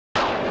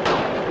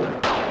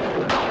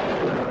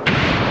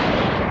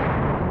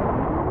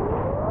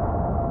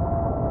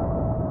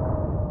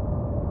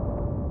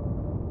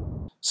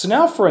So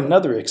now for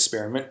another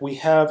experiment, we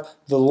have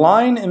the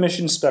line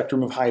emission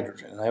spectrum of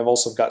hydrogen. And I've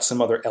also got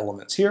some other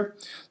elements here.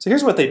 So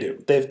here's what they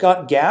do. They've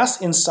got gas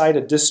inside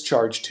a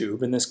discharge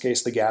tube. In this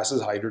case, the gas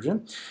is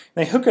hydrogen.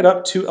 They hook it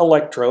up to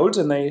electrodes,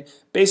 and they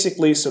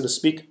basically, so to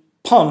speak,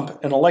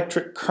 pump an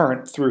electric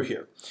current through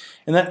here.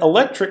 And that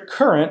electric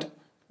current,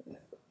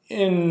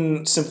 in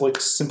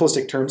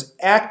simplistic terms,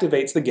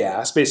 activates the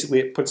gas. Basically,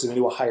 it puts it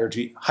into a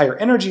higher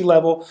energy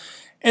level.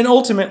 And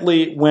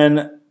ultimately,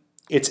 when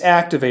it's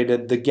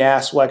activated, the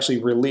gas will actually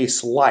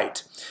release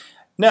light.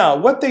 Now,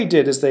 what they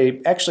did is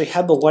they actually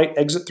had the light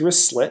exit through a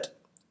slit,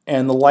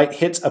 and the light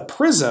hits a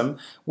prism,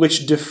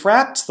 which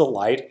diffracts the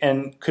light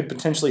and could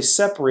potentially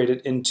separate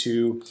it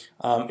into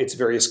its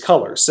various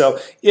colors. So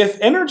if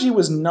energy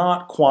was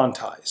not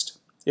quantized,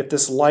 if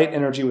this light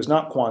energy was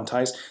not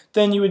quantized,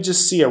 then you would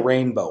just see a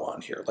rainbow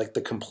on here, like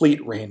the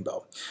complete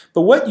rainbow.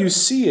 But what you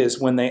see is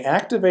when they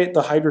activate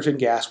the hydrogen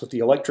gas with the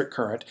electric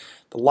current,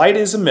 the light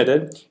is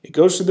emitted, it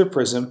goes through the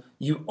prism,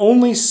 you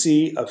only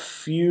see a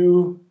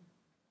few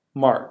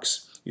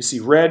marks. You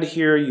see red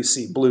here, you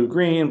see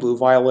blue-green,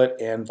 blue-violet,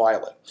 and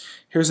violet.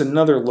 Here's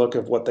another look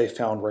of what they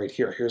found right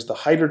here. Here's the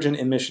hydrogen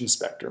emission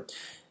spectrum.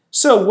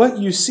 So what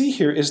you see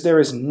here is there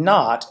is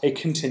not a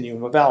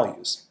continuum of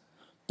values.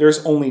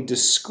 There's only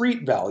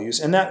discrete values,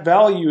 and that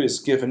value is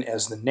given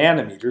as the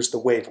nanometers, the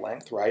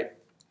wavelength, right?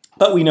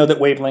 But we know that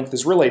wavelength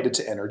is related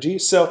to energy.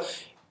 So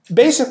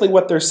basically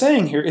what they're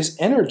saying here is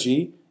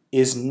energy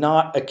is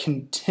not a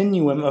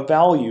continuum of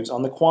values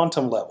on the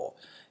quantum level.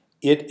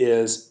 It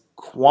is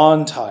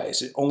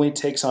quantized. It only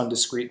takes on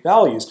discrete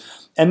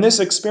values. And this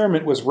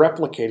experiment was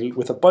replicated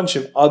with a bunch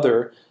of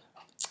other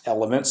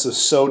elements. So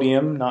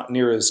sodium, not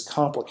near as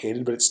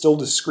complicated, but it's still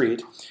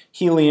discrete.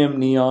 Helium,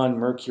 neon,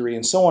 mercury,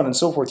 and so on and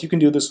so forth. You can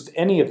do this with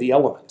any of the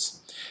elements.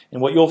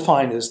 And what you'll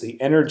find is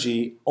the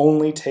energy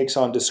only takes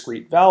on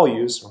discrete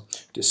values, or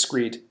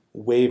discrete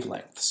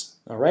wavelengths.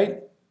 All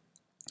right?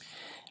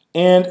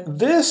 And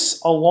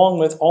this, along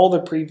with all the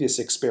previous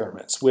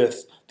experiments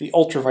with the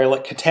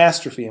ultraviolet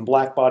catastrophe and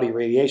black body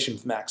radiation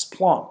with Max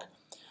Planck,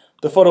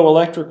 the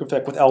photoelectric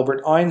effect with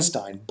Albert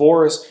Einstein,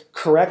 Bohr's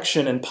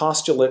correction and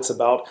postulates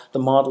about the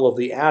model of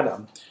the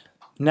atom.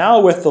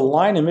 Now with the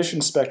line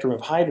emission spectrum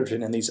of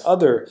hydrogen and these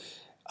other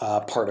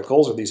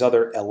particles or these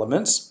other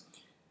elements,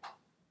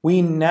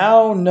 we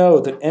now know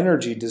that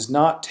energy does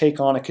not take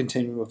on a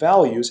continuum of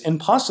values, and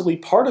possibly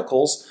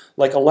particles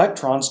like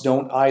electrons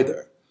don't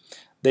either.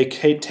 They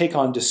take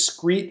on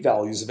discrete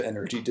values of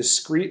energy,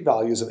 discrete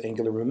values of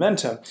angular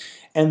momentum.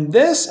 And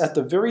this, at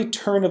the very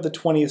turn of the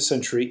 20th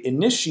century,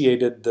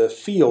 initiated the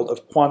field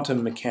of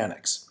quantum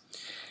mechanics.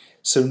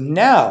 So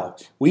now,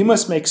 we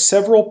must make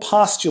several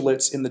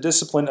postulates in the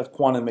discipline of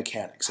quantum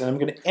mechanics. And I'm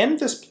going to end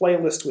this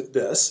playlist with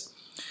this.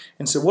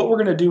 And so what we're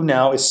going to do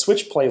now is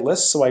switch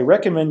playlists. So I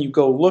recommend you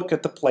go look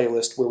at the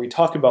playlist where we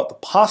talk about the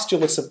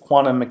postulates of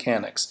quantum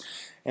mechanics.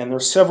 And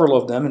there's several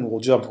of them, and we'll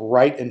jump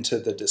right into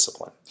the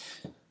discipline.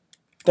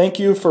 Thank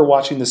you for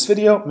watching this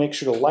video. Make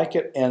sure to like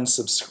it and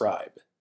subscribe.